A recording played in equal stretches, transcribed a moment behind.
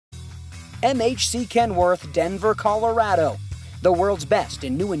MHC Kenworth, Denver, Colorado. The world's best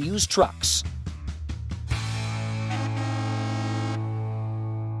in new and used trucks.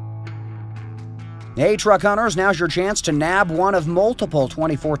 Hey truck hunters, now's your chance to nab one of multiple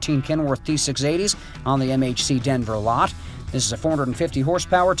 2014 Kenworth T680s on the MHC Denver lot. This is a 450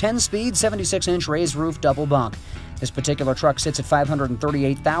 horsepower, 10-speed, 76-inch raised roof double bunk. This particular truck sits at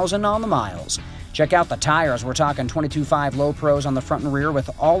 538,000 on the miles. Check out the tires. We're talking 22.5 low pros on the front and rear with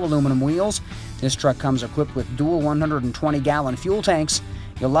all aluminum wheels. This truck comes equipped with dual 120-gallon fuel tanks.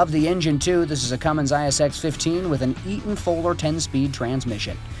 You'll love the engine too. This is a Cummins ISX 15 with an Eaton Fuller 10-speed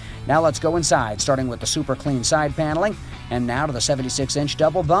transmission. Now let's go inside, starting with the super clean side paneling, and now to the 76-inch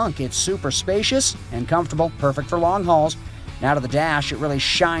double bunk. It's super spacious and comfortable, perfect for long hauls. Now to the dash. It really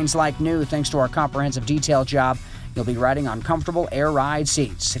shines like new thanks to our comprehensive detail job. You'll be riding on comfortable air ride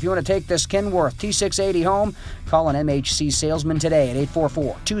seats. If you want to take this Kenworth T680 home, call an MHC salesman today at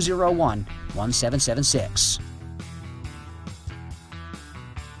 844-201-1776.